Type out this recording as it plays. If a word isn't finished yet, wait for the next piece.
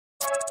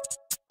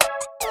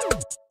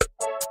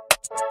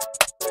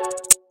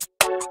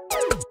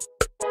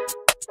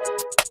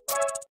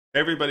Hey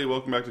everybody,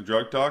 welcome back to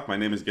Drug Talk. My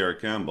name is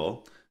Garrett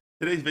Campbell.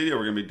 Today's video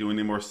we're going to be doing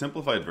a more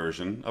simplified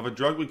version of a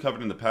drug we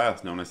covered in the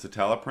past known as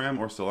citalopram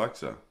or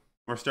Celexa.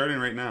 We're starting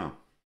right now.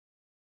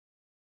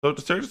 So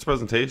to start this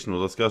presentation,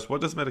 we'll discuss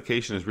what this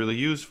medication is really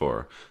used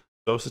for.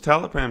 So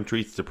citalopram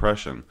treats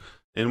depression.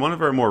 In one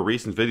of our more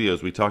recent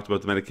videos, we talked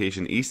about the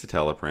medication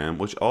escitalopram,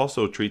 which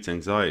also treats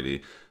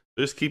anxiety.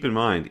 Just keep in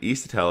mind,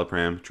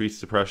 escitalopram treats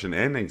depression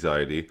and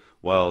anxiety,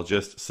 while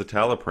just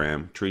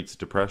citalopram treats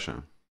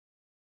depression.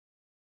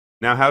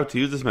 Now, how to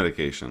use this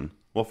medication?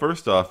 Well,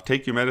 first off,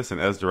 take your medicine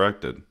as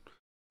directed.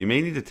 You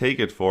may need to take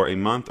it for a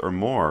month or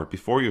more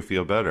before you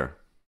feel better.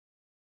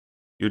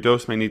 Your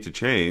dose may need to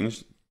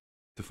change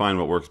to find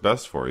what works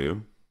best for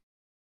you.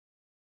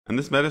 And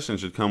this medicine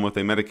should come with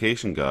a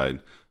medication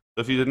guide.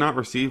 So if you did not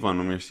receive one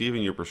when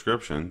receiving your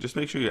prescription, just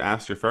make sure you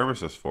ask your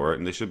pharmacist for it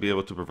and they should be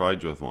able to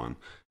provide you with one.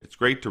 It's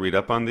great to read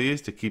up on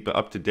these to keep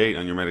up to date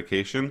on your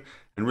medication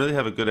and really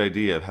have a good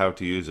idea of how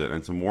to use it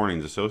and some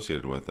warnings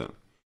associated with it.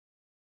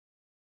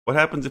 What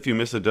happens if you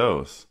miss a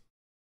dose?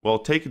 Well,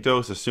 take a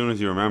dose as soon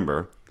as you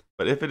remember,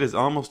 but if it is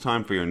almost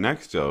time for your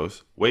next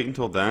dose, wait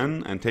until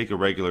then and take a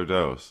regular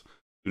dose.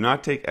 Do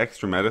not take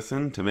extra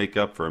medicine to make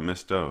up for a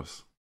missed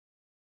dose.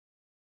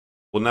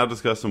 We'll now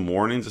discuss some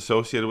warnings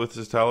associated with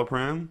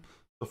citalopram.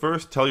 So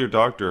first, tell your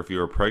doctor if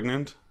you are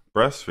pregnant,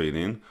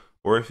 breastfeeding,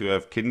 or if you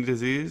have kidney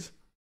disease,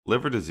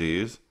 liver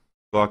disease,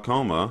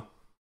 glaucoma,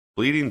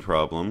 bleeding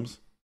problems,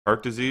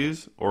 heart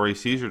disease, or a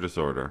seizure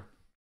disorder.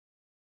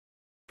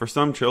 For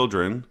some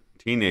children,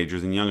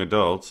 teenagers, and young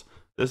adults,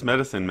 this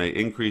medicine may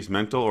increase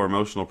mental or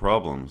emotional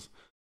problems.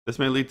 This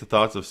may lead to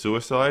thoughts of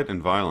suicide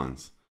and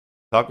violence.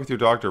 Talk with your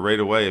doctor right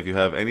away if you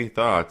have any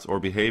thoughts or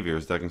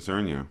behaviors that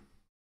concern you.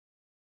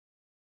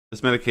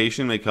 This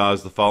medication may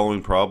cause the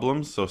following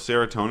problems. So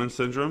serotonin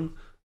syndrome.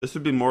 This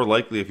would be more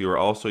likely if you are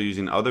also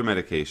using other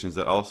medications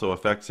that also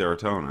affect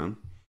serotonin.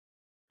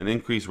 An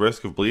increased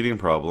risk of bleeding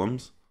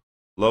problems,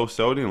 low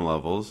sodium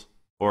levels,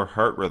 or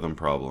heart rhythm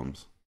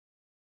problems.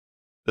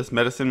 This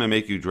medicine may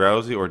make you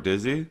drowsy or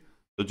dizzy,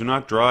 so do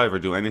not drive or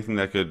do anything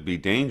that could be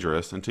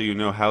dangerous until you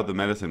know how the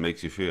medicine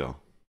makes you feel.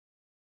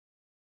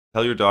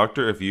 Tell your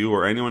doctor if you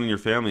or anyone in your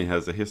family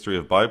has a history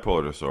of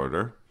bipolar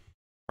disorder,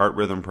 heart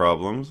rhythm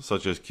problems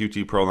such as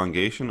QT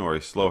prolongation or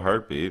a slow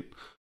heartbeat,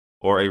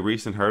 or a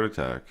recent heart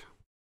attack.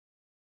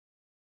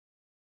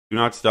 Do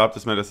not stop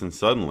this medicine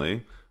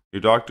suddenly.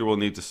 Your doctor will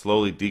need to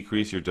slowly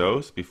decrease your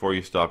dose before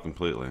you stop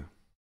completely.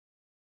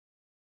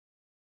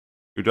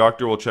 Your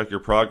doctor will check your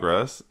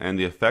progress and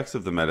the effects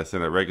of the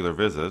medicine at regular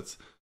visits,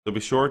 so be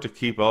sure to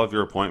keep all of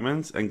your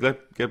appointments and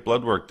get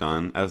blood work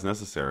done as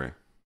necessary.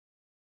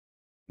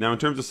 Now, in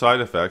terms of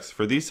side effects,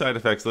 for these side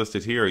effects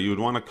listed here, you would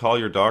want to call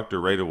your doctor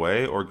right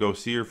away or go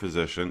see your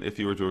physician if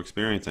you were to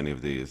experience any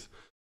of these.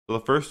 So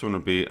the first one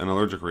would be an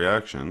allergic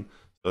reaction,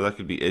 so that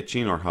could be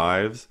itching or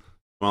hives,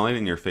 swelling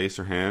in your face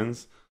or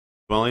hands,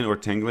 swelling or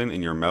tingling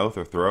in your mouth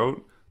or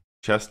throat,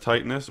 chest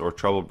tightness or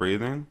trouble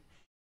breathing.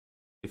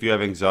 If you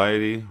have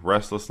anxiety,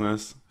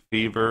 restlessness,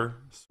 fever,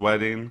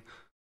 sweating,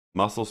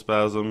 muscle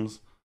spasms,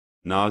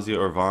 nausea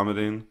or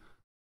vomiting,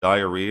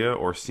 diarrhea,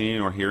 or seeing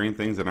or hearing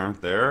things that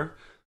aren't there,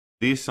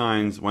 these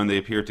signs, when they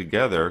appear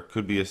together,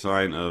 could be a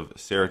sign of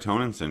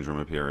serotonin syndrome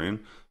appearing.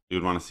 You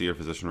would want to see your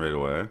physician right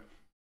away.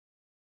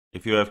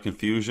 If you have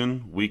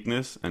confusion,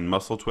 weakness, and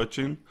muscle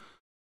twitching,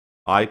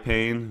 eye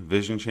pain,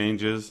 vision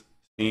changes,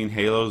 seeing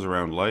halos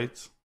around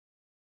lights.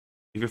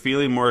 If you're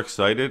feeling more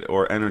excited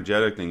or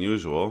energetic than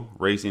usual,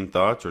 racing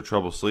thoughts, or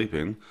trouble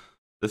sleeping,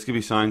 this could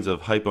be signs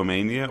of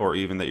hypomania or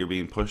even that you're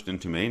being pushed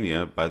into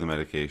mania by the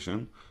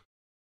medication.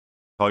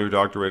 Call your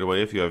doctor right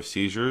away if you have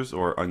seizures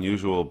or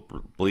unusual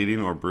bleeding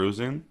or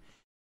bruising.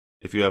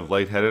 If you have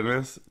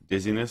lightheadedness,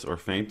 dizziness, or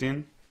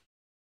fainting.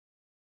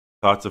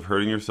 Thoughts of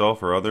hurting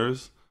yourself or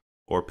others,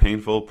 or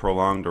painful,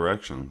 prolonged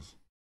erections.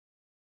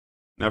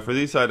 Now for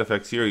these side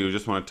effects here, you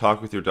just want to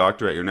talk with your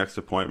doctor at your next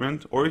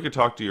appointment, or you could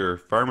talk to your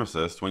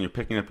pharmacist when you're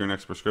picking up your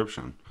next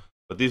prescription.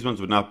 But these ones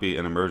would not be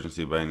an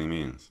emergency by any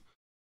means.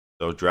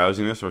 So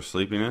drowsiness or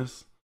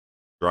sleepiness,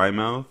 dry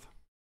mouth,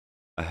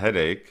 a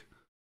headache,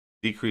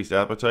 decreased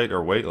appetite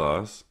or weight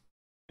loss,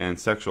 and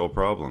sexual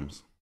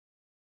problems.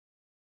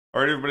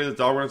 Alright everybody,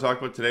 that's all we're going to talk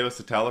about today with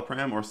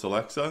citalopram or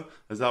Celexa.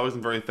 As always,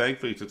 I'm very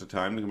thankful you took the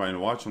time to come by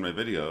and watch one of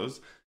my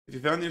videos. If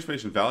you found the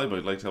information valuable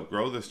and you'd like to help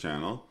grow this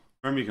channel,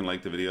 remember you can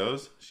like the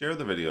videos, share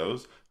the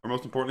videos, or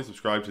most importantly,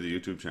 subscribe to the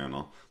YouTube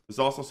channel. There's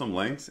also some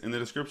links in the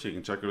description you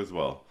can check out as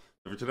well.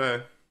 So for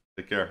today,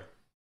 take care.